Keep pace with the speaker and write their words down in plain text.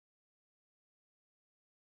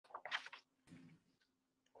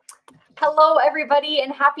Hello, everybody,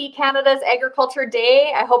 and happy Canada's Agriculture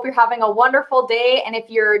Day. I hope you're having a wonderful day. And if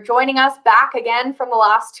you're joining us back again from the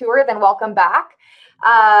last tour, then welcome back.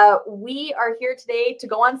 We are here today to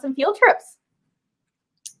go on some field trips.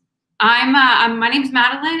 My name's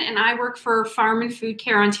Madeline, and I work for Farm and Food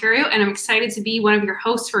Care Ontario, and I'm excited to be one of your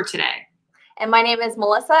hosts for today. And my name is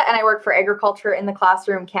Melissa, and I work for Agriculture in the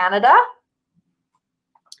Classroom Canada.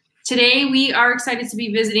 Today, we are excited to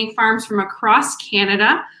be visiting farms from across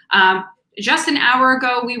Canada. Just an hour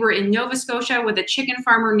ago, we were in Nova Scotia with a chicken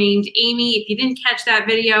farmer named Amy. If you didn't catch that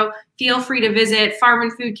video, feel free to visit Farm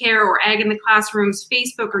and Food Care or Ag in the Classroom's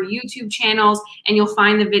Facebook or YouTube channels, and you'll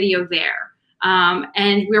find the video there.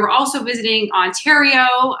 And we were also visiting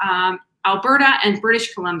Ontario, Alberta, and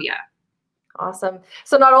British Columbia. Awesome.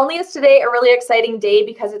 So not only is today a really exciting day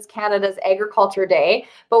because it's Canada's Agriculture Day,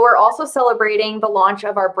 but we're also celebrating the launch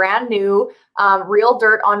of our brand new Real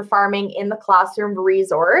Dirt on Farming in the Classroom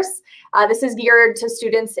resource. This is geared to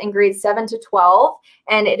students in grades 7 to 12,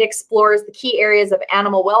 and it explores the key areas of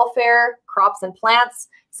animal welfare, crops and plants,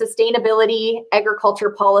 sustainability,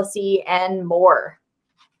 agriculture policy, and more.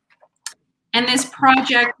 And this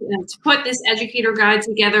project, to put this educator guide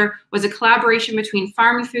together, was a collaboration between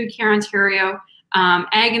Farm and Food Care Ontario,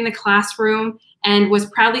 Ag in the Classroom, and was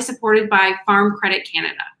proudly supported by Farm Credit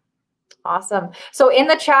Canada. Awesome. So in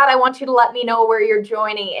the chat, I want you to let me know where you're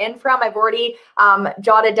joining in from. I've already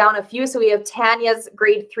jotted down a few. So we have Tanya's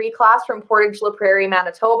grade 3 class from Portage La Prairie,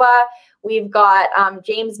 Manitoba. We've got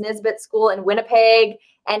James Nisbet School in Winnipeg.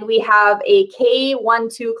 And we have a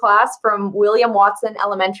K-1-2 class from William Watson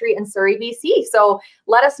Elementary in Surrey, BC. So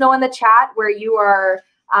let us know in the chat where you are,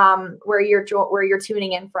 where you're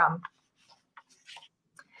tuning in from.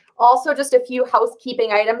 Also, just a few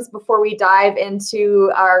housekeeping items before we dive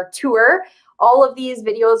into our tour. All of these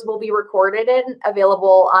videos will be recorded and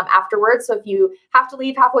available afterwards. So if you have to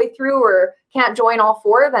leave halfway through or can't join all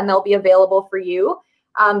 4, then they'll be available for you.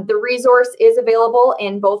 The resource is available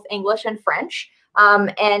in both English and French.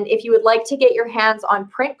 And if you would like to get your hands on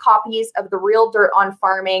print copies of the Real Dirt on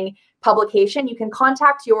Farming publication, you can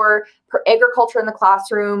contact your Agriculture in the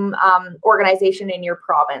Classroom organization in your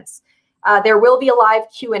province. There will be a live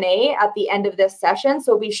Q&A at the end of this session,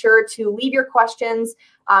 so be sure to leave your questions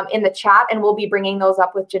in the chat, and we'll be bringing those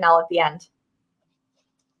up with Janelle at the end.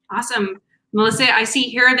 Awesome. Melissa, I see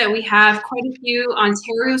here that we have quite a few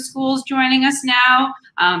Ontario schools joining us now.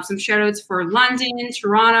 Some shout outs for London,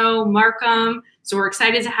 Toronto, Markham. So we're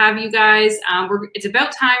excited to have you guys. It's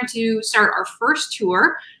about time to start our first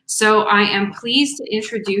tour. So I am pleased to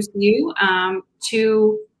introduce you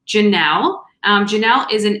to Janelle.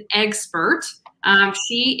 Janelle is an expert.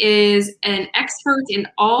 She is an expert in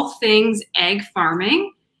all things egg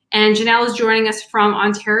farming. And Janelle is joining us from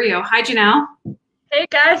Ontario. Hi, Janelle. Hey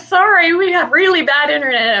guys, sorry, we have really bad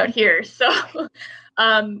internet out here. So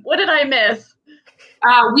what did I miss?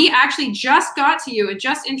 We actually just got to you and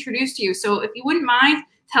just introduced you. So if you wouldn't mind,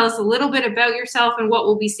 tell us a little bit about yourself and what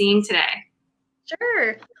we'll be seeing today.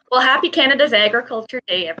 Sure. Well, happy Canada's Agriculture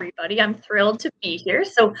Day, everybody. I'm thrilled to be here.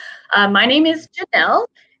 So my name is Janelle.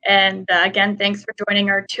 And again, thanks for joining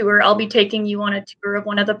our tour. I'll be taking you on a tour of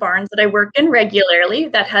one of the barns that I work in regularly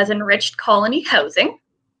that has enriched colony housing.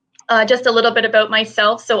 Just a little bit about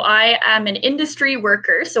myself. So I am an industry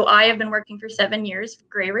worker. So I have been working for 7 years for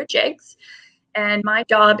Grey Ridge Eggs. And my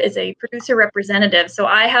job is a producer representative. So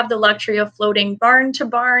I have the luxury of floating barn to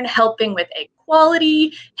barn, helping with egg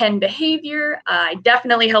quality, hen behavior. I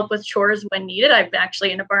definitely help with chores when needed. I'm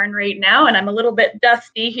actually in a barn right now, and I'm a little bit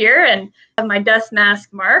dusty here and have my dust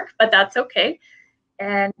mask mark, but that's okay.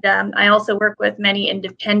 And I also work with many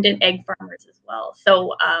independent egg farmers as well.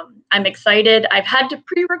 So I'm excited. I've had to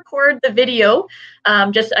pre-record the video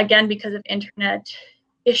just again because of internet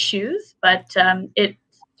issues, but it's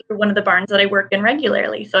one of the barns that I work in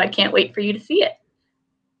regularly. So I can't wait for you to see it.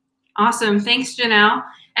 Awesome. Thanks, Janelle.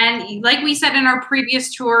 And like we said in our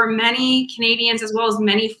previous tour, many Canadians as well as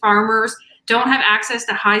many farmers don't have access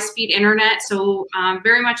to high-speed internet. So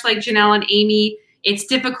very much like Janelle and Amy, it's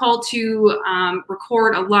difficult to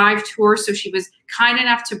record a live tour, so she was kind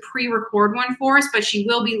enough to pre-record one for us, but she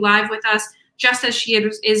will be live with us just as she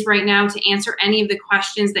is right now to answer any of the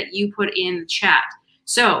questions that you put in the chat.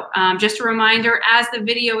 So just a reminder, as the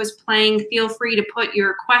video is playing, feel free to put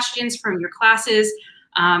your questions from your classes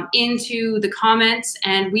into the comments,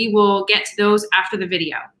 and we will get to those after the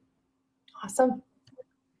video. Awesome.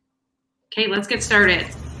 Okay, let's get started.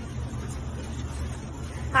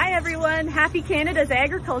 Hi everyone, happy Canada's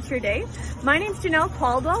Agriculture Day. My name's Janelle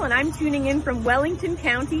Caldwell and I'm tuning in from Wellington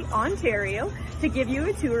County, Ontario to give you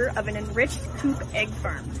a tour of an enriched coop egg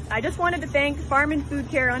farm. I just wanted to thank Farm and Food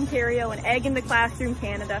Care Ontario and Egg in the Classroom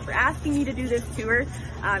Canada for asking me to do this tour.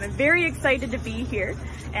 I'm very excited to be here,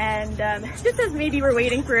 and just as maybe we're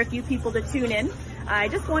waiting for a few people to tune in, I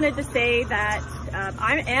just wanted to say that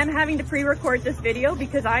I am having to pre-record this video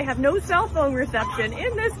because I have no cell phone reception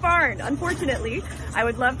in this barn, unfortunately. I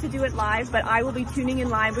would love to do it live, but I will be tuning in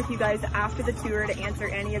live with you guys after the tour to answer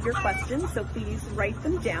any of your questions, so please write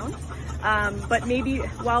them down. But maybe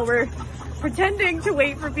while we're pretending to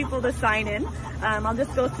wait for people to sign in, I'll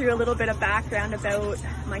just go through a little bit of background about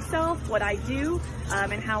myself, what I do,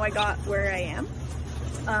 and how I got where I am.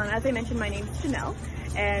 As I mentioned, my name's Janelle,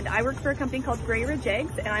 and I work for a company called Grey Ridge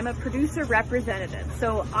Eggs, and I'm a producer representative.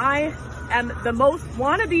 So I am the most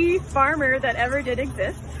wannabe farmer that ever did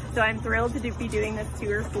exist. So I'm thrilled to be doing this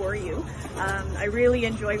tour for you. I really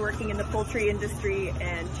enjoy working in the poultry industry,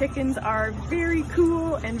 and chickens are very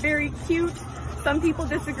cool and very cute. Some people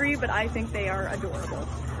disagree, but I think they are adorable.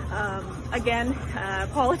 Again,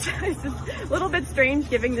 apologize, it's a little bit strange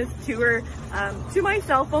giving this tour to my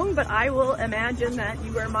cell phone, but I will imagine that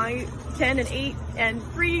you are my 10 and 8 and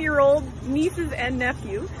 3-year-old nieces and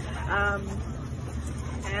nephew.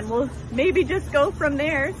 And we'll maybe just go from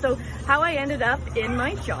there. So how I ended up in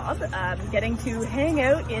my job, getting to hang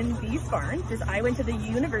out in these barns, is I went to the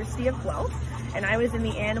University of Guelph, and I was in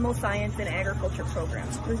the Animal Science and Agriculture program.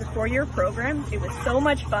 It was a 4-year program. It was so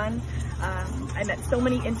much fun. I met so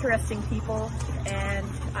many interesting people, and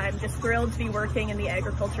I'm just thrilled to be working in the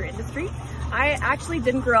agriculture industry. I actually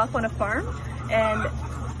didn't grow up on a farm, and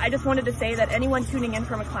I just wanted to say that anyone tuning in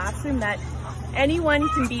from a classroom, that anyone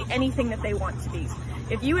can be anything that they want to be.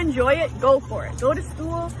 If you enjoy it, go for it. Go to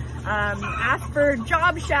school, ask for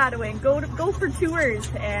job shadowing, go for tours,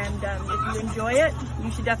 and if you enjoy it,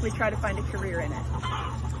 you should definitely try to find a career in it.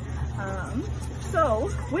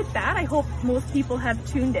 So with that, I hope most people have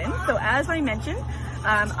tuned in. So as I mentioned,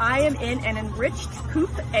 I am in an enriched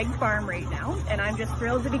coop egg farm right now, and I'm just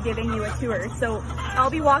thrilled to be giving you a tour. So I'll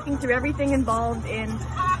be walking through everything involved in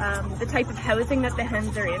the type of housing that the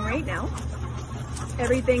hens are in right now.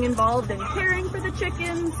 Everything involved in caring for the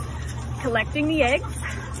chickens, collecting the eggs,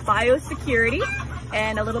 biosecurity,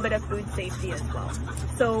 and a little bit of food safety as well.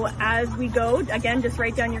 So as we go, again, just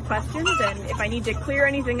write down your questions, and if I need to clear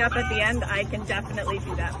anything up at the end, I can definitely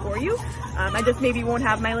do that for you. I just maybe won't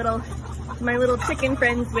have my little chicken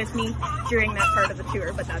friends with me during that part of the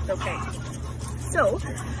tour, but that's okay. So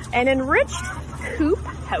an enriched coop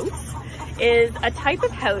house is a type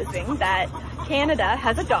of housing that Canada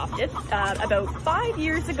has adopted about 5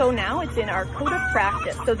 years ago now. It's in our code of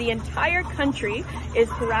practice. So the entire country is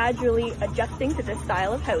gradually adjusting to this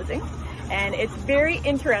style of housing. And it's very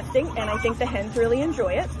interesting, and I think the hens really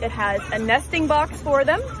enjoy it. It has a nesting box for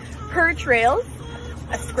them, perch rails,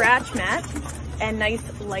 a scratch mat, and nice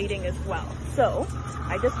lighting as well. So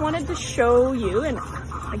I just wanted to show you, and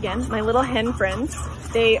again, my little hen friends,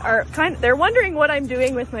 they're wondering what I'm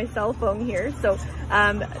doing with my cell phone here. So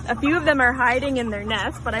a few of them are hiding in their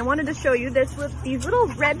nest, but I wanted to show you this with these little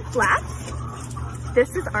red flaps.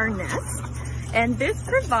 This is our nest, and this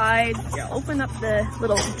provides, I'll open up the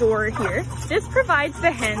little door here. This provides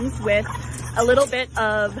the hens with a little bit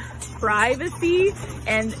of privacy,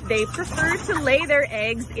 and they prefer to lay their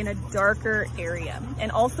eggs in a darker area,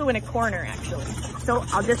 and also in a corner actually. So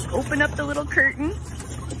I'll just open up the little curtain.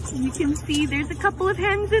 You can see there's a couple of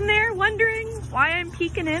hens in there wondering why I'm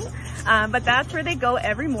peeking in, but that's where they go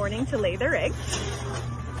every morning to lay their eggs.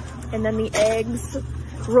 And then the eggs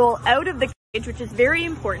roll out of the cage, which is very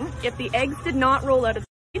important. If the eggs did not roll out of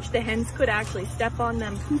the cage, the hens could actually step on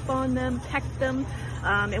them, poop on them, peck them,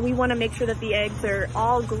 and we want to make sure that the eggs are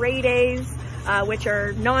all grade A's, which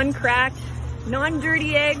are non-cracked,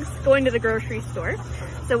 non-dirty eggs going to the grocery store.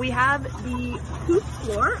 So we have the coop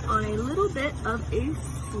floor on a little bit of a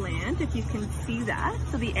slant, if you can see that.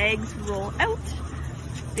 So the eggs roll out,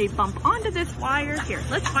 they bump onto this wire. Here,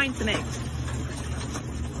 let's find some eggs.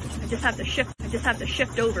 I just have to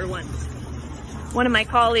shift over one. One of my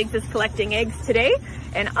colleagues is collecting eggs today,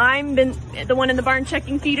 and I'm been the one in the barn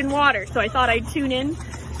checking feed and water. So I thought I'd tune in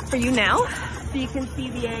for you now. So you can see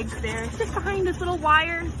the eggs there, just behind this little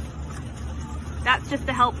wire. That's just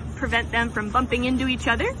to help prevent them from bumping into each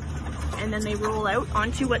other. And then they roll out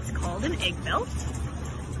onto what's called an egg belt.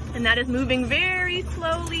 And that is moving very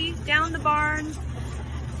slowly down the barn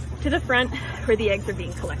to the front where the eggs are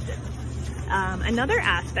being collected. Another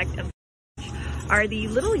aspect of are the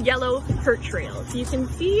little yellow perch rails. You can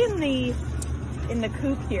see in the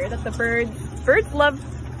coop here that the birds love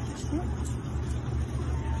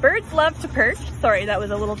Birds love to perch. Sorry, that was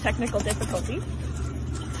a little technical difficulty,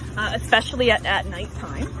 especially at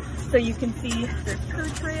nighttime. So you can see there's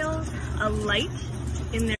perch rails, a light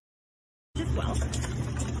in there as well,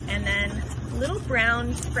 and then little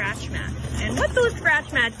brown scratch mats. And what those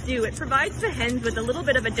scratch mats do, it provides the hens with a little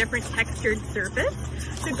bit of a different textured surface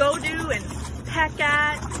to go to and peck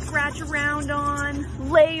at, scratch around on,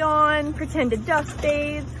 lay on, pretend to dust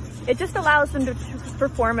bathe. It just allows them to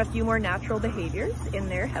perform a few more natural behaviors in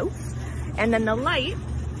their house. And then the light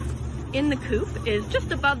in the coop is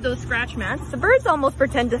just above those scratch mats. The birds almost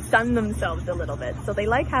pretend to sun themselves a little bit, so they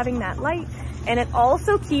like having that light. And it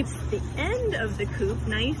also keeps the end of the coop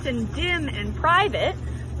nice and dim and private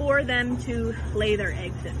for them to lay their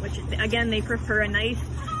eggs in, which again, they prefer a nice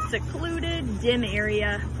secluded, dim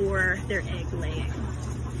area for their egg laying.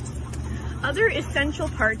 Other essential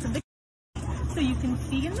parts of the so you can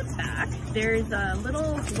see in the back, there's a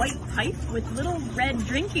little white pipe with little red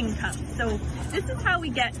drinking cups. So this is how we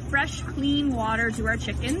get fresh, clean water to our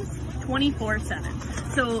chickens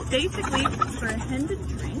 24/7. So basically, for a hen to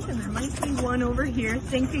drink, and there might be one over here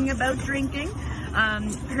thinking about drinking,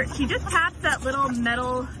 she just taps that little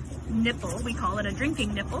metal nipple, we call it a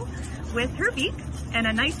drinking nipple, with her beak, and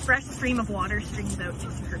a nice fresh stream of water streams out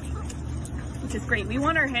into her beak, which is great. We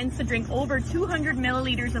want our hens to drink over 200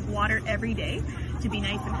 milliliters of water every day to be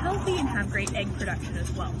nice and healthy and have great egg production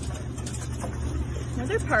as well.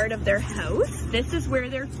 Another part of their house, this is where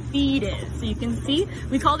their feed is. So you can see,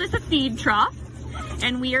 we call this a feed trough,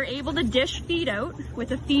 and we are able to dish feed out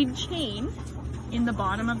with a feed chain in the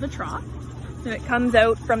bottom of the trough. So it comes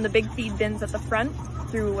out from the big feed bins at the front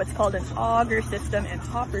through what's called an auger system and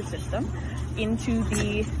hopper system into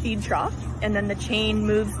the feed trough, and then the chain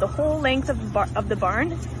moves the whole length of the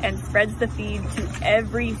barn and spreads the feed to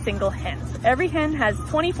every single hen. So every hen has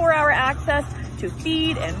 24-hour access to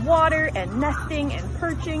feed and water and nesting and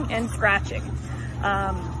perching and scratching.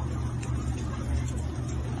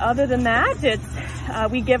 Other than that,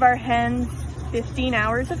 it's we give our hens 15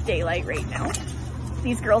 hours of daylight right now.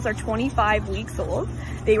 These girls are 25 weeks old.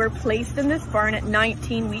 They were placed in this barn at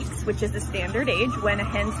 19 weeks, which is the standard age when a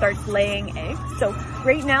hen starts laying eggs. So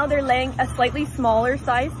right now they're laying a slightly smaller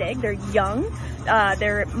sized egg. They're young.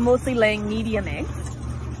 They're mostly laying medium eggs.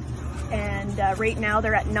 And right now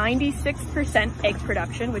they're at 96% egg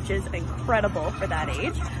production, which is incredible for that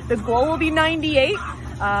age. The goal will be 98,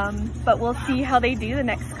 but we'll see how they do the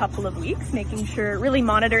next couple of weeks, making sure, really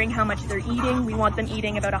monitoring how much they're eating. We want them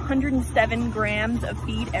eating about 107 grams of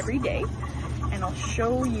feed every day. And I'll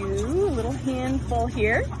show you a little handful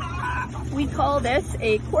here. We call this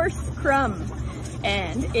a coarse crumb,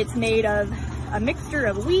 and it's made of a mixture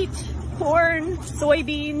of wheat, corn,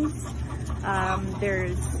 soybeans.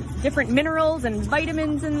 There's different minerals and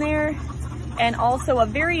vitamins in there, and also a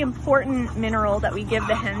very important mineral that we give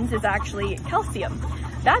the hens is actually calcium.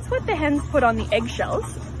 That's what the hens put on the eggshells.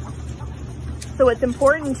 So it's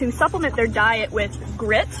important to supplement their diet with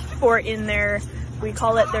grit for in their, we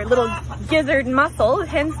call it their little gizzard muscle.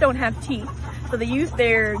 Hens don't have teeth, so they use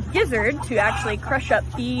their gizzard to actually crush up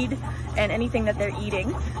feed and anything that they're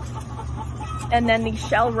eating. And then the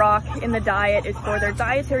shell rock in the diet is for their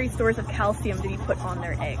dietary stores of calcium to be put on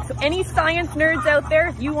their eggs. So any science nerds out there,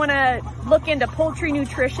 if you want to look into poultry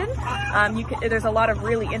nutrition, there's a lot of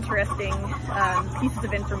really interesting pieces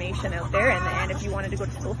of information out there. And if you wanted to go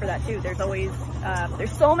to school for that too, there's always,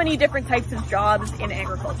 there's so many different types of jobs in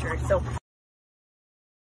agriculture. So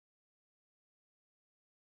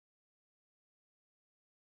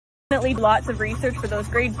definitely lots of research for those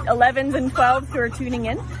grade 11s and 12s who are tuning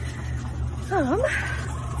in.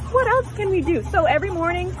 What else can we do? So every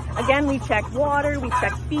morning, again, we check water, we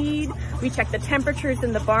check feed, we check the temperatures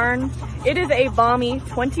in the barn. It is a balmy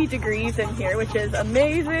 20 degrees in here, which is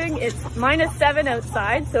amazing. It's -7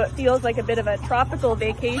 outside, so it feels like a bit of a tropical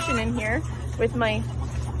vacation in here with my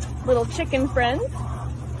little chicken friends.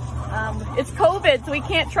 It's COVID, so we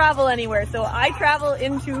can't travel anywhere, so I travel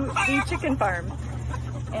into the chicken farm.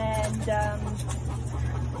 And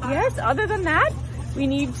yes, other than that, we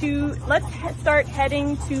need to, let's start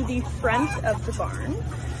heading to the front of the barn,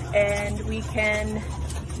 and we can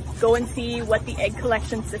go and see what the egg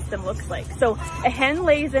collection system looks like. So a hen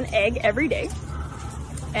lays an egg every day,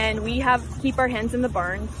 and we keep our hens in the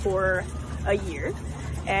barn for a year,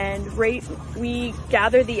 and we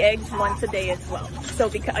gather the eggs once a day as well. So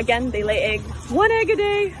again, they lay eggs, 1 egg a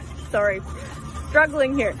day. Sorry,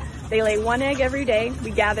 struggling here. They lay 1 egg every day.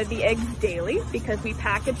 We gather the eggs daily because we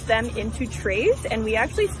package them into trays, and we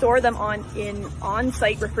actually store them in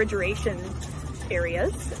on-site refrigeration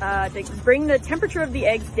areas. They bring the temperature of the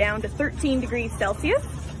eggs down to 13 degrees Celsius.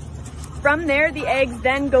 From there, the eggs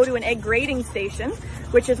then go to an egg grading station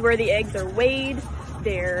which is where the eggs are weighed,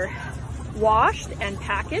 they're washed and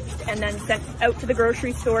packaged, and then sent out to the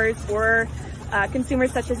grocery stores for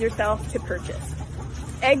consumers such as yourself to purchase.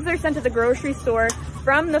 Eggs are sent to the grocery store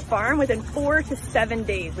from the farm within 4 to 7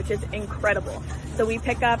 days, which is incredible. So we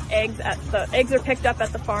pick up eggs eggs are picked up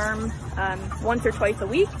at the farm once or twice a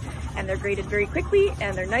week, and they're graded very quickly,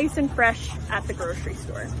 and they're nice and fresh at the grocery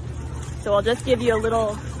store. So I'll just give you a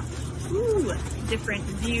little different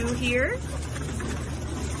view here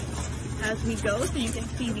as we go, so you can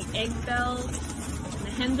see the egg bells. And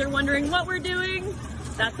the hens are wondering what we're doing.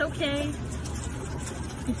 That's okay.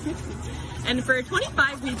 And for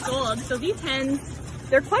 25 weeks old, so these hens,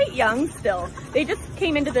 they're quite young still. They just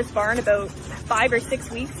came into this barn about 5 or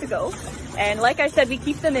 6 weeks ago. And like I said, we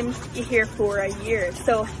keep them in here for a year.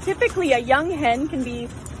 So typically a young hen can be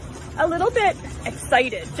a little bit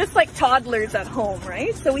excited, just like toddlers at home,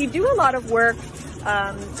 right? So we do a lot of work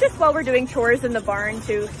just while we're doing chores in the barn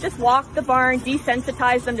to just walk the barn,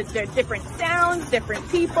 desensitize them to different sounds, different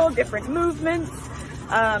people, different movements.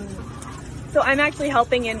 So I'm actually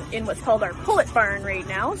helping in what's called our pullet barn right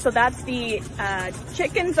now. So that's the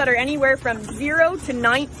chickens that are anywhere from 0 to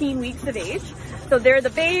 19 weeks of age. So they're the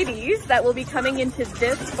babies that will be coming into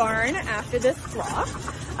this barn after this flock.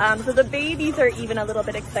 So the babies are even a little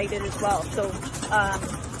bit excited as well. So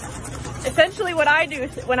essentially what I do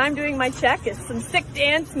when I'm doing my check is some sick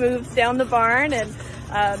dance moves down the barn, and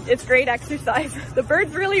it's great exercise. The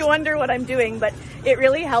birds really wonder what I'm doing, but it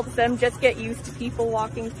really helps them just get used to people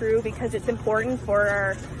walking through, because it's important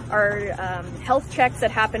for our health checks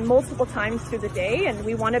that happen multiple times through the day, and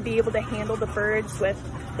we want to be able to handle the birds with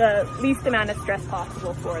the least amount of stress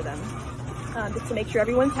possible for them, just to make sure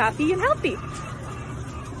everyone's happy and healthy.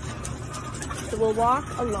 So we'll walk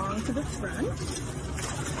along to the front.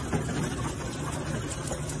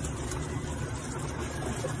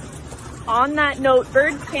 On that note,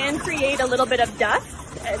 birds can create a little bit of dust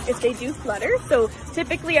if they do flutter. So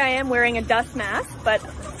typically I am wearing a dust mask, but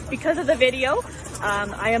because of the video,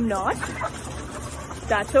 I am not.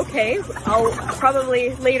 That's okay. I'll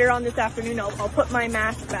probably later on this afternoon, I'll put my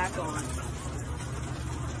mask back on.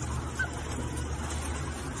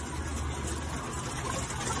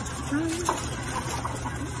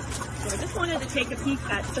 So I just wanted to take a peek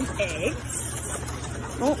at some eggs.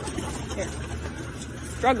 Oh, here.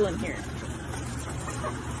 Struggling here.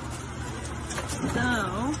 So,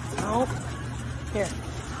 oh, here.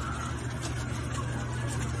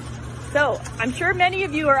 So, I'm sure many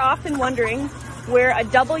of you are often wondering where a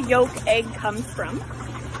double yolk egg comes from.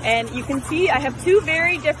 And you can see I have two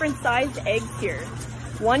very different sized eggs here.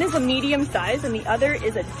 One is a medium size and the other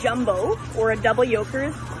is a jumbo, or a double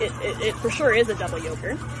yolker. It for sure is a double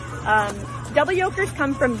yolker. Double yolkers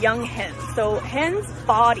come from young hens. So hens'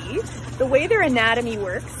 bodies, the way their anatomy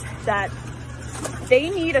works, that they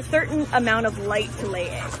need a certain amount of light to lay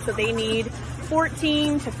eggs. So they need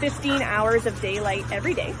 14 to 15 hours of daylight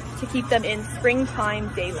every day to keep them in springtime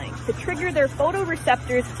day length, to trigger their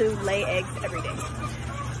photoreceptors to lay eggs every day.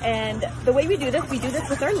 And the way we do this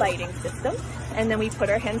with our lighting system, and then we put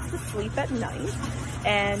our hens to sleep at night.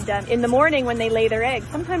 And in the morning when they lay their eggs,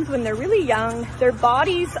 sometimes when they're really young, their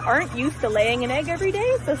bodies aren't used to laying an egg every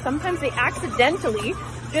day, so sometimes they accidentally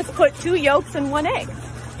just put two yolks in one egg.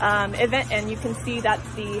 And you can see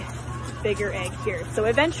that's the bigger egg here. So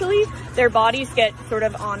eventually their bodies get sort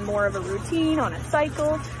of on more of a routine, on a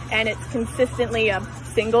cycle, and it's consistently a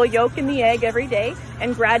single yolk in the egg every day,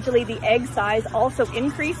 and gradually the egg size also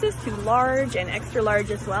increases to large and extra large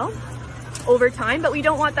as well over time, but we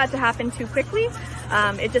don't want that to happen too quickly.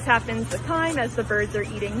 It just happens with time as the birds are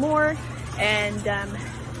eating more and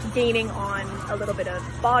gaining on a little bit of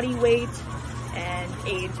body weight and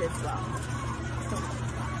age as well.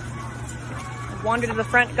 Wander to the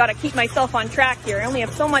front, gotta keep myself on track here. I only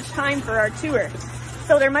have so much time for our tour.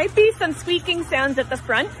 So there might be some squeaking sounds at the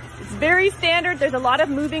front. It's very standard. There's a lot of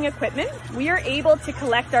moving equipment. We are able to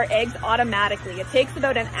collect our eggs automatically. It takes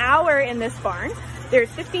about an hour in this barn. There's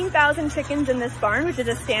 15,000 chickens in this barn, which is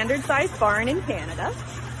a standard sized barn in Canada.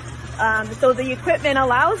 So the equipment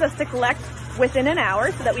allows us to collect within an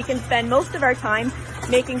hour so that we can spend most of our time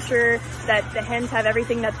making sure that the hens have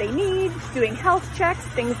everything that they need, doing health checks,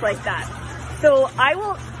 things like that. So I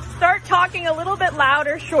will start talking a little bit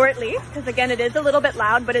louder shortly, because again, it is a little bit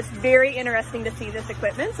loud, but it's very interesting to see this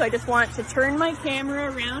equipment. So I just want to turn my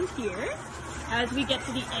camera around here as we get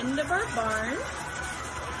to the end of our barn.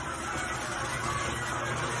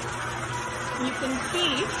 You can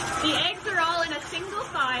see the eggs are all in a single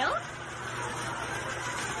file,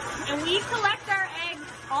 and we collect our eggs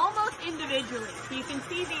almost individually. So you can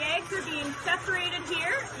see the eggs are being separated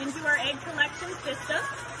here into our egg collection system.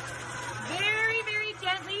 Very, very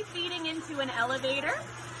currently feeding into an elevator,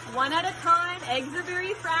 one at a time. Eggs are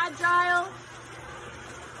very fragile.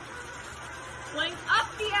 Going up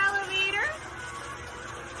the elevator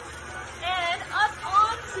and up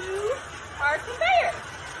onto our conveyor.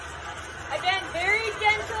 Again, very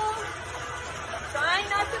gentle, trying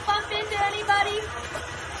not to bump into anybody,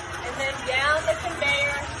 and then down the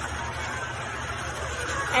conveyor.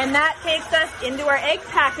 And that takes us into our egg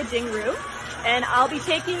packaging room, and I'll be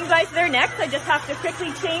taking you guys there next. I just have to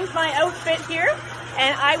quickly change my outfit here,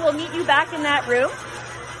 and I will meet you back in that room.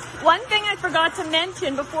 One thing I forgot to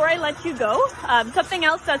mention before I let you go, something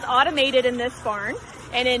else that's automated in this barn,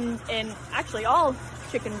 and in actually all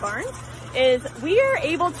chicken barns, is we are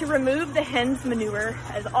able to remove the hens' manure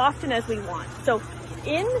as often as we want. So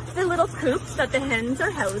in the little coops that the hens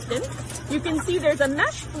are housed in, you can see there's a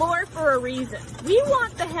mesh floor for a reason. We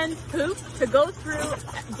want the hens' poop to go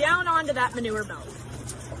through down onto that manure belt.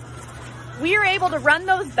 We are able to run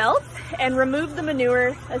those belts and remove the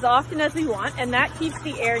manure as often as we want, and that keeps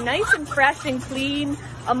the air nice and fresh and clean,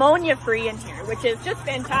 ammonia-free in here, which is just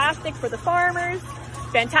fantastic for the farmers,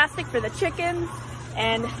 fantastic for the chickens,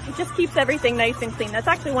 and it just keeps everything nice and clean. That's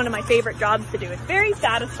actually one of my favorite jobs to do. It's very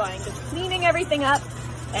satisfying, just cleaning everything up.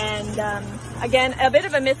 And again, a bit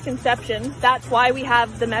of a misconception. That's why we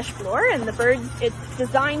have the mesh floor, and the birds, it's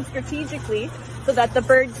designed strategically so that the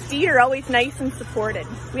birds' feet are always nice and supported.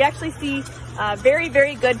 We actually see very,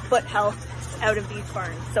 very good foot health out of these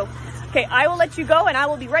barns. So, okay, I will let you go, and I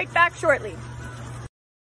will be right back shortly.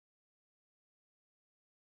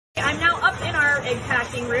 I'm now up in our egg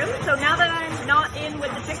packing room. So now that I'm not in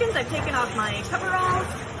with the chickens, I've taken off my coveralls,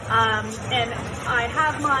 and I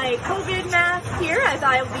have my COVID mask here as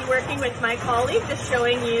I'll be working with my colleague, just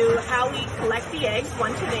showing you how we collect the eggs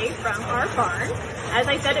once a day from our barn. As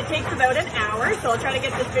I said, it takes about an hour, so I'll try to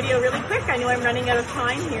get this video really quick. I know I'm running out of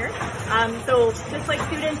time here. So just like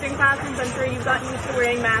students in classrooms, I'm sure you've gotten used to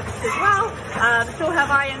wearing masks as well. So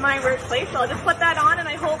have I in my workplace. So I'll just put that on, and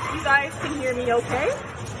I hope you guys can hear me okay.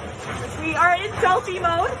 We are in selfie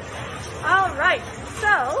mode. All right,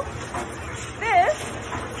 so this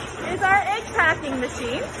is our egg packing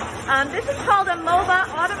machine. This is called a MOBA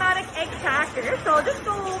automatic egg packer. So I'll just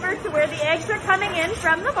go over to where the eggs are coming in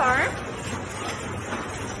from the barn.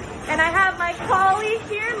 And I have my colleague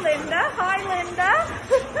here, Linda. Hi, Linda.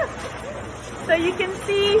 So you can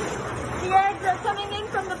see the eggs are coming in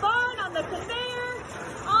from the barn on the conveyor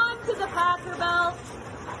onto the packer belt.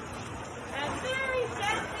 And very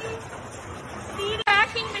gently feed the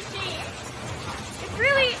packing machine. It's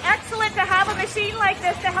really excellent to have a machine like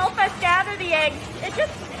this to help us gather the eggs.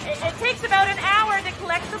 It takes about an hour to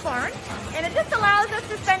collect the barn, and it just allows us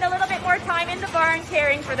to spend a little bit more time in the barn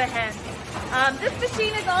caring for the hens. This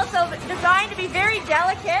machine is also designed to be very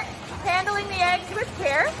delicate, handling the eggs with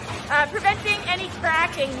care, preventing any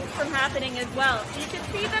cracking from happening as well. So you can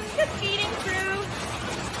see them just feeding through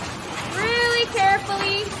really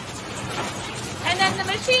carefully. And then the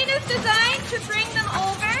machine is designed to bring them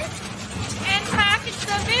over and package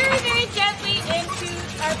them very, very gently into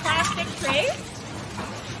our plastic trays.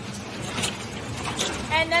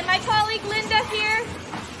 And then my colleague Linda here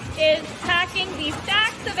is packing these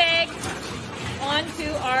stacks of eggs onto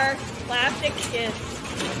our plastic skids.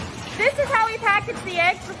 This is how we package the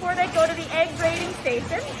eggs before they go to the egg grading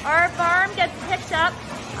station. Our farm gets picked up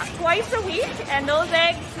twice a week, and those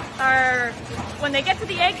eggs are, when they get to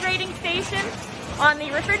the egg grading station, on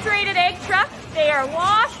the refrigerated egg truck, they are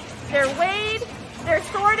washed, they're weighed, they're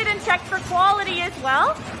sorted and checked for quality as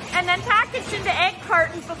well, and then packaged into egg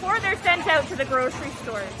cartons before they're sent out to the grocery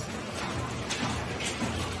stores.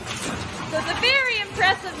 So it's a very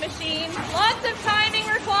impressive machine, lots of timing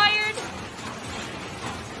required.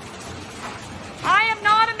 I am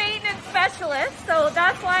not a maintenance specialist, so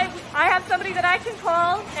that's why I have somebody that I can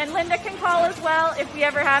call, and Linda can call as well if we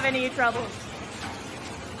ever have any trouble.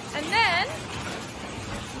 And then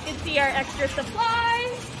you can see our extra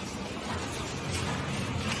supply.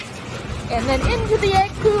 And then into the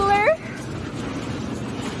egg cooler,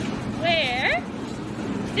 where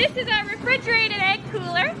this is our refrigerated egg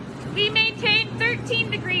cooler. We maintain 13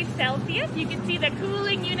 degrees Celsius. You can see the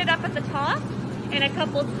cooling unit up at the top, and a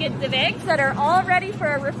couple skids of eggs that are all ready for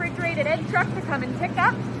a refrigerated egg truck to come and pick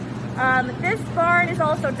up. This barn is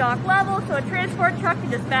also dock level, so a transport truck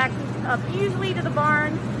can just back up easily to the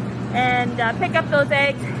barn and pick up those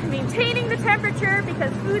eggs. Maintaining the temperature,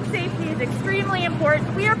 because food safety is extremely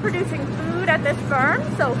important. We are producing food at this farm,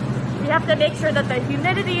 so we have to make sure that the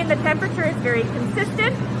humidity and the temperature is very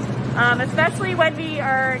consistent, especially when we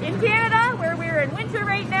are in Canada, where we're in winter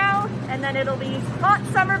right now, and then it'll be hot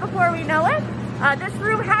summer before we know it. This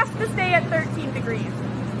room has to stay at 13 degrees.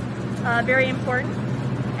 Very important.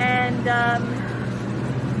 And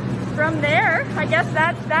from there, I guess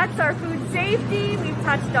that's our food safety. We've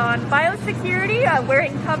touched on biosecurity,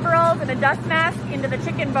 wearing coveralls and a dust mask into the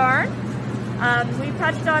chicken barn. We've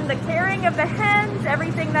touched on the caring of the hens,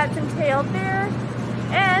 everything that's entailed there.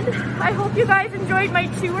 And I hope you guys enjoyed my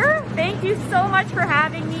tour. Thank you so much for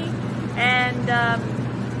having me. And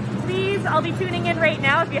please, I'll be tuning in right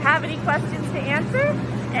now if you have any questions to answer.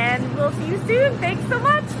 And we'll see you soon. Thanks so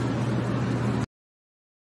much.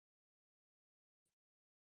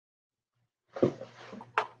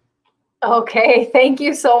 Okay, thank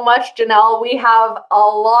you so much, Janelle. We have a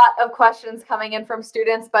lot of questions coming in from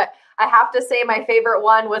students, but I have to say my favorite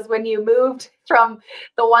one was when you moved from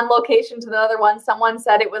the one location to the other one. Someone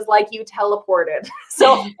said it was like you teleported.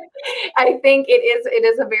 So I think it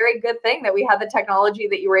is a very good thing that we had the technology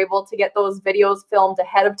that you were able to get those videos filmed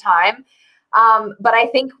ahead of time. But I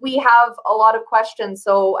think we have a lot of questions,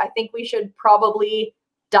 so I think we should probably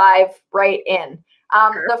dive right in.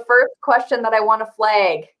 The first question that I want to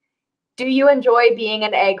flag: do you enjoy being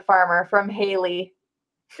an egg farmer? From Haley.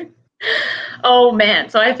 Oh man,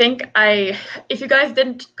 so I think if you guys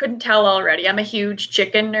couldn't tell already, I'm a huge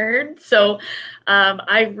chicken nerd. So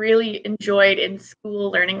I really enjoyed in school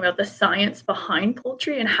learning about the science behind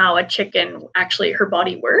poultry and how a chicken actually, her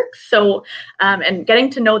body works. So and getting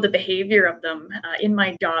to know the behavior of them in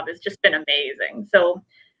my job has just been amazing. So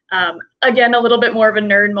again, a little bit more of a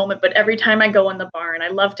nerd moment, but every time I go in the barn, I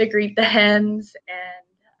love to greet the hens, and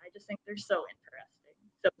I just think they're so interesting.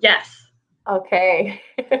 So yes. Okay.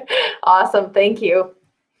 Awesome. Thank you.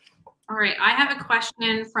 All right. I have a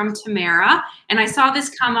question from Tamara, and I saw this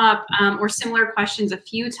come up or similar questions a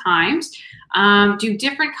few times. Do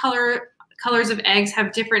different colors of eggs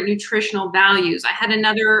have different nutritional values? I had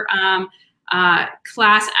another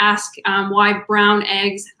class ask why brown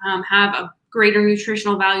eggs have a greater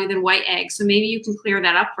nutritional value than white eggs. So maybe you can clear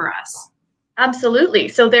that up for us. Absolutely.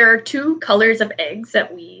 So there are two colors of eggs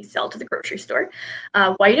that we sell to the grocery store,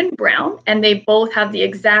 white and brown, and they both have the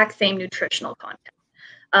exact same nutritional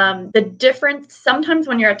content. The difference, sometimes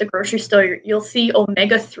when you're at the grocery store, you'll see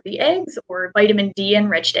omega-3 eggs or vitamin D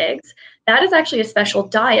enriched eggs. That is actually a special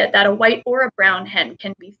diet that a white or a brown hen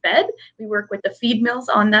can be fed. We work with the feed mills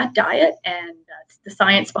on that diet and the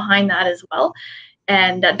science behind that as well.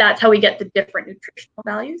 And that's how we get the different nutritional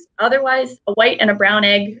values. Otherwise, a white and a brown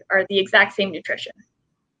egg are the exact same nutrition.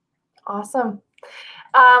 Awesome.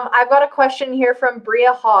 I've got a question here from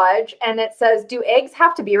Bria Hodge, and it says, do eggs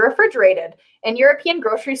have to be refrigerated? In European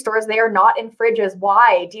grocery stores, they are not in fridges.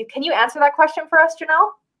 Why? Can you answer that question for us,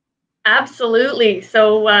 Janelle? Absolutely.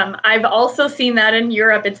 So I've also seen that in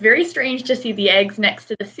Europe. It's very strange to see the eggs next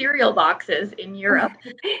to the cereal boxes in Europe.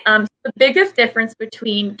 The biggest difference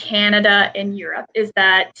between Canada and Europe is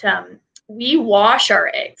that we wash our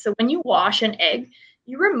eggs. So when you wash an egg,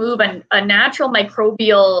 you remove a natural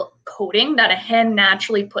microbial coating that a hen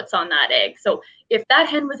naturally puts on that egg. So if that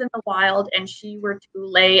hen was in the wild and she were to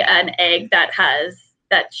lay an egg that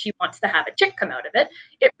she wants to have a chick come out of it,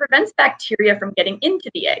 it prevents bacteria from getting into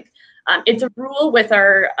the egg. It's a rule with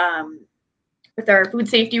our food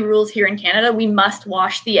safety rules here in Canada. We must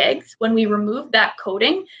wash the eggs. When we remove that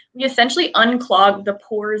coating, we essentially unclog the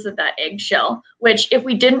pores of that eggshell, which if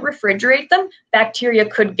we didn't refrigerate them, bacteria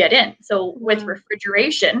could get in. So with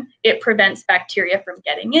refrigeration, it prevents bacteria from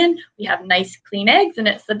getting in. We have nice, clean eggs, and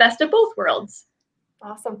it's the best of both worlds.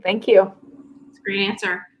 Awesome. Thank you. That's a great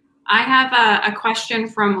answer. I have a question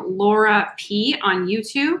from Laura P. on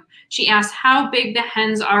YouTube. She asked how big the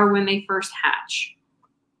hens are when they first hatch.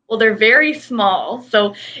 Well, they're very small.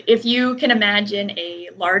 So if you can imagine a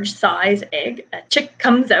large size egg, a chick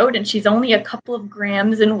comes out and she's only a couple of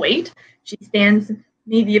grams in weight. She stands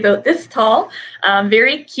maybe about this tall,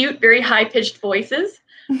 very cute, very high-pitched voices.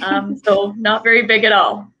 So not very big at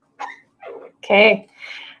all. Okay.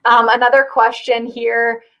 Another question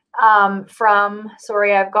here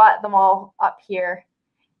sorry, I've got them all up here.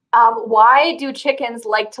 Why do chickens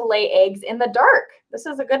like to lay eggs in the dark? This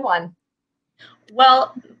is a good one.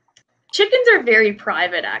 Well, chickens are very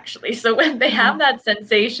private, actually. So when they have that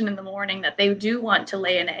sensation in the morning that they do want to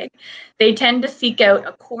lay an egg, they tend to seek out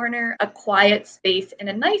a corner, a quiet space, and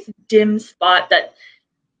a nice dim spot that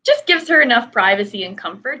just gives her enough privacy and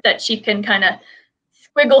comfort that she can kind of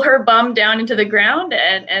squiggle her bum down into the ground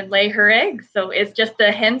and lay her eggs. So it's just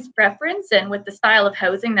the hen's preference, and with the style of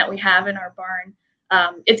housing that we have in our barn,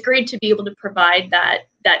 it's great to be able to provide that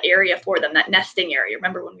area for them, that nesting area.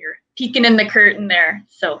 Remember when we were peeking in the curtain there?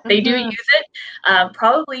 So they do use it.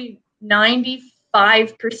 Probably 95%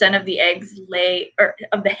 of the eggs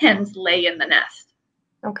of the hens lay in the nest.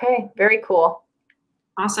 Okay, very cool.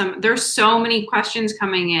 Awesome. There's so many questions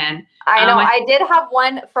coming in. I know. I did have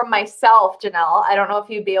one from myself, Janelle. I don't know if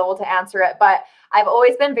you'd be able to answer it, but I've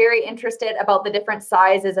always been very interested about the different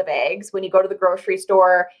sizes of eggs when you go to the grocery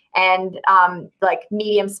store, and like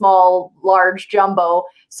medium, small, large, jumbo.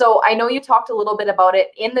 So I know you talked a little bit about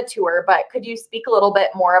it in the tour, but could you speak a little bit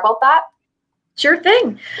more about that? Sure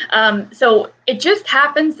thing. So it just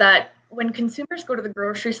happens that when consumers go to the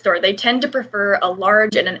grocery store, they tend to prefer a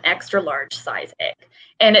large and an extra large size egg.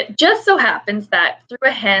 And it just so happens that through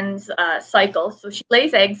a hen's cycle, so she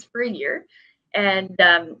lays eggs for a year, and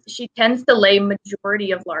she tends to lay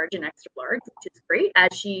majority of large and extra large, which is great. As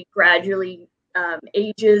she gradually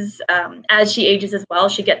ages, as she ages as well,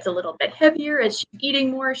 she gets a little bit heavier. As she's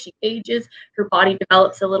eating more, she ages, her body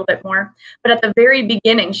develops a little bit more. But at the very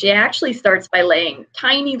beginning, she actually starts by laying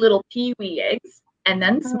tiny little peewee eggs, and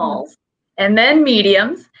then smalls, and then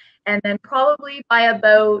mediums, and then probably by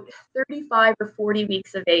about 35 or 40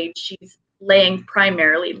 weeks of age, she's laying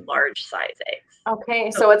primarily large size eggs.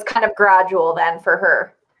 Okay, so it's kind of gradual then for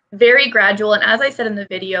her. Very gradual, and as I said in the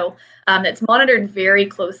video, it's monitored very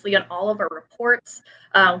closely on all of our reports.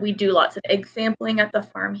 We do lots of egg sampling at the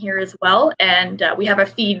farm here as well, and we have a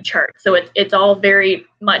feed chart, so it's all very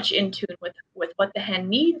much in tune with what the hen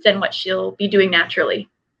needs and what she'll be doing naturally.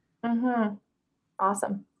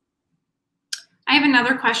 Awesome. I have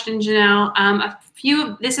another question,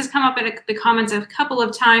 Janelle. This has come up in the comments a couple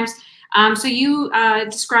of times. So you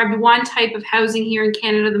described one type of housing here in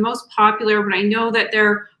Canada, the most popular, but I know that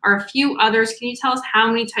there are a few others. Can you tell us how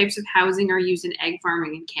many types of housing are used in egg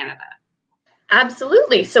farming in Canada?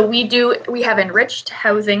 Absolutely. So we have enriched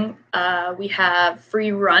housing, we have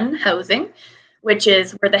free run housing, which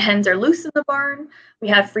is where the hens are loose in the barn. We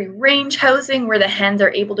have free range housing where the hens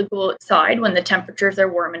are able to go outside when the temperatures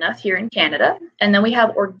are warm enough here in Canada. And then we have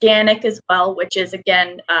organic as well, which is,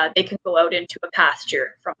 again, they can go out into a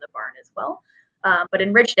pasture from the barn as well. But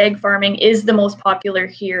enriched egg farming is the most popular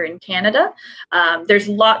here in Canada. There's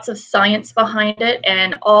lots of science behind it,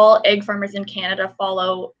 and all egg farmers in Canada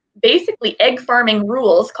follow basically egg farming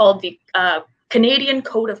rules called the Canadian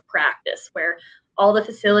Code of Practice, where all the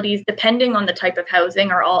facilities, depending on the type of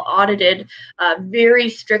housing, are all audited very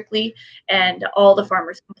strictly, and all the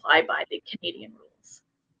farmers comply by the Canadian rules.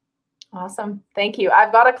 Awesome. Thank you.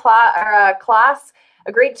 I've got a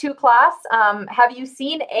grade 2 class. Have you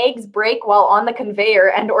seen eggs break while on the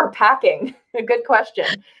conveyor and or packing? A good question.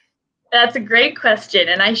 That's a great question,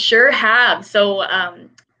 and I sure have. So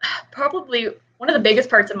probably one of the biggest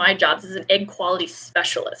parts of my job is an egg quality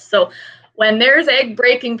specialist. So when there's egg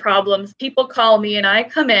breaking problems, people call me and I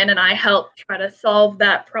come in and I help try to solve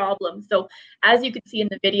that problem. So as you can see in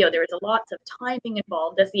the video, there is a lots of timing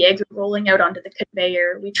involved as the eggs are rolling out onto the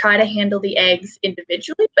conveyor. We try to handle the eggs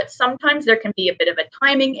individually, but sometimes there can be a bit of a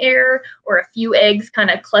timing error, or a few eggs kind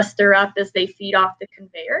of cluster up as they feed off the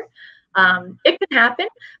conveyor. It can happen,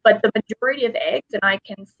 but the majority of eggs, and I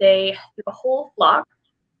can say through the whole flock,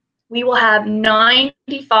 we will have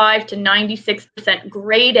 95 to 96%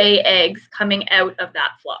 grade A eggs coming out of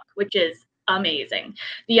that flock, which is amazing.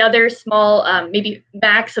 The other small, maybe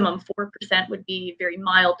maximum 4% would be very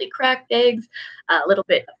mildly cracked eggs, a little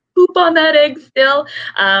bit of poop on that egg still.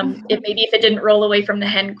 Maybe if it didn't roll away from the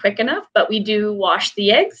hen quick enough, but we do wash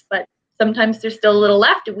the eggs, but sometimes there's still a little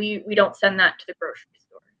left. We don't send that to the grocery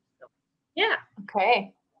store. So, yeah.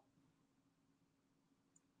 Okay.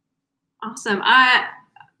 Awesome.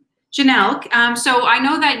 Janelle, so I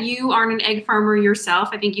know that you aren't an egg farmer yourself.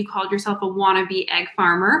 I think you called yourself a wannabe egg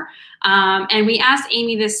farmer. And we asked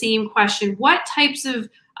Amy the same question. What types of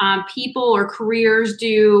people or careers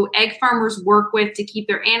do egg farmers work with to keep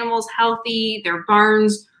their animals healthy, their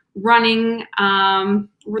barns running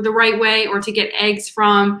the right way, or to get eggs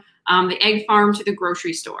from the egg farm to the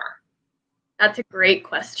grocery store? That's a great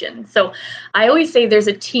question. So I always say there's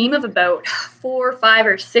a team of about 4, 5,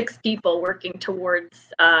 or 6 people working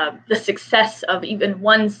towards the success of even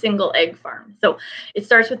one single egg farm. So it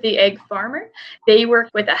starts with the egg farmer. They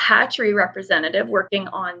work with a hatchery representative working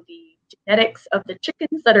on the genetics of the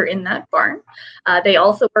chickens that are in that barn. They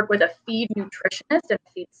also work with a feed nutritionist and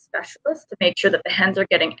feed specialist to make sure that the hens are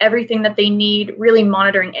getting everything that they need, really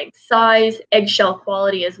monitoring egg size, eggshell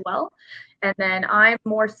quality as well. And then I'm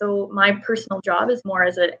more so, my personal job is more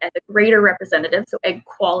as a grader representative, so egg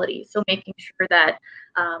quality. So making sure that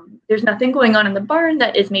there's nothing going on in the barn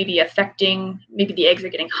that is maybe affecting, maybe the eggs are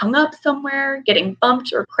getting hung up somewhere, getting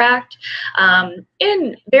bumped or cracked.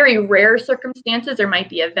 In very rare circumstances, there might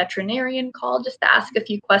be a veterinarian call just to ask a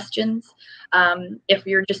few questions. If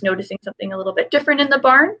you're just noticing something a little bit different in the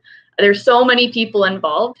barn, there's so many people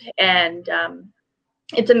involved, and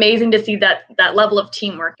it's amazing to see that level of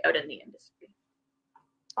teamwork out in the industry.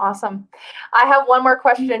 Awesome. I have one more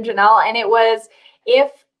question, Janelle, and it was,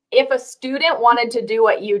 if a student wanted to do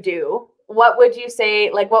what you do, what would you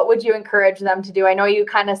say, like, what would you encourage them to do? I know you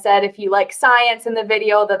kind of said if you like science in the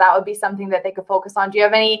video, that would be something that they could focus on. Do you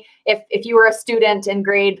have any, if you were a student in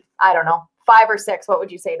grade, I don't know, 5 or 6, what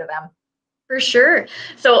would you say to them? For sure.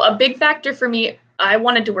 So a big factor for me, I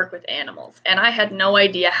wanted to work with animals, and I had no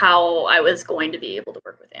idea how I was going to be able to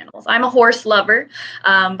work with animals. I'm a horse lover,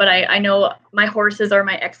 but I know my horses are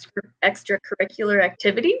my extracurricular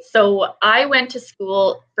activity. So I went to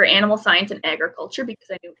school for animal science and agriculture because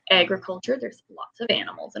I knew agriculture, there's lots of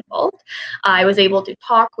animals involved. I was able to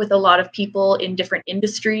talk with a lot of people in different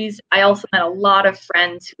industries. I also met a lot of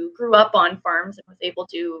friends who grew up on farms and was able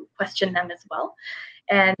to question them as well.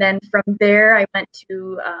 And then from there, I went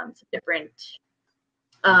to some different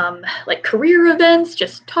like career events,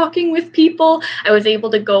 just talking with people. I was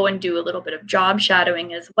able to go and do a little bit of job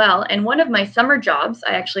shadowing as well. And one of my summer jobs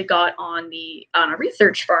I actually got on a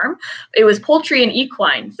research farm. It was poultry and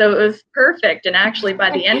equine, so it was perfect. And actually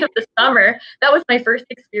by the end of the summer, that was my first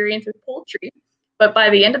experience with poultry. But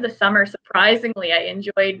by the end of the summer, surprisingly, I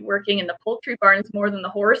enjoyed working in the poultry barns more than the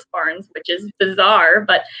horse barns, which is bizarre.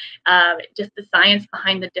 But just the science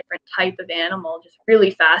behind the different type of animal just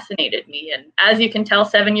really fascinated me. And as you can tell,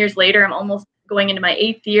 7 years later, I'm almost going into my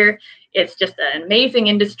 8th year. It's just an amazing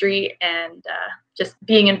industry, and just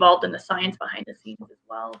being involved in the science behind the scenes as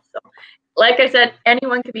well. So like I said,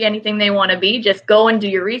 anyone could be anything they want to be. Just go and do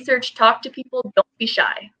your research, talk to people, don't be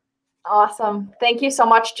shy. Awesome. Thank you so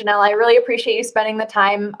much, Janelle. I really appreciate you spending the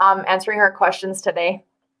time answering our questions today.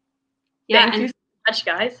 Yeah, thank you so much,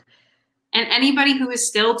 guys. And anybody who is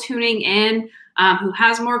still tuning in, who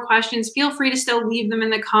has more questions, feel free to still leave them in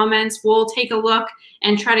the comments. We'll take a look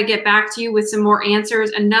and try to get back to you with some more answers.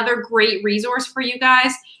 Another great resource for you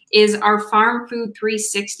guys is our Farm Food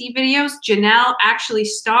 360 videos. Janelle actually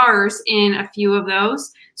stars in a few of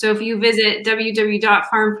those. So if you visit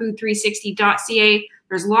www.farmfood360.ca,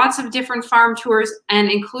 there's lots of different farm tours, and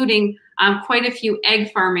including quite a few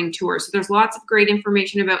egg farming tours. So there's lots of great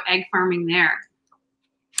information about egg farming there.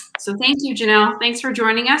 So thank you, Janelle. Thanks for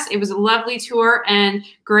joining us. It was a lovely tour and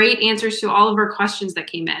great answers to all of our questions that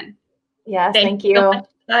came in. Yes, thank you. So much,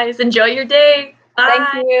 guys, enjoy your day. Bye.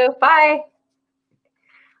 Thank you. Bye.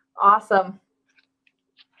 Awesome.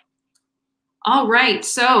 All right,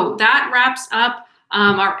 so that wraps up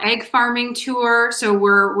our egg farming tour. So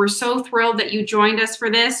we're so thrilled that you joined us for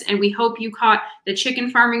this, and we hope you caught the chicken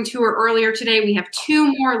farming tour earlier today. We have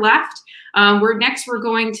 2 more left. We're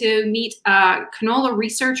going to meet a canola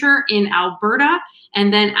researcher in Alberta,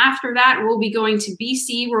 and then after that we'll be going to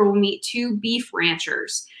BC, where we'll meet 2 beef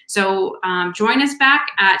ranchers. So join us back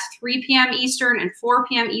at 3 p.m. Eastern and 4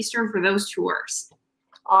 p.m. Eastern for those tours.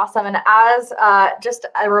 Awesome. And as just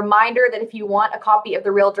a reminder that if you want a copy of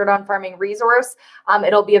the Real Dirt on Farming resource,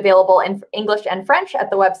 it'll be available in English and French at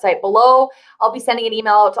the website below. I'll be sending an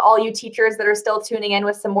email out to all you teachers that are still tuning in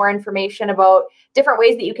with some more information about different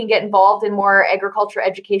ways that you can get involved in more agriculture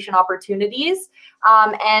education opportunities,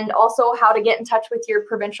 and also how to get in touch with your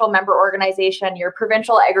provincial member organization, your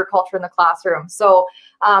provincial agriculture in the classroom. So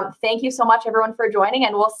thank you so much, everyone, for joining,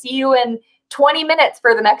 and we'll see you in 20 minutes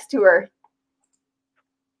for the next tour.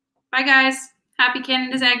 Bye, guys. Happy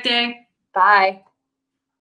Canada's Egg Day. Bye.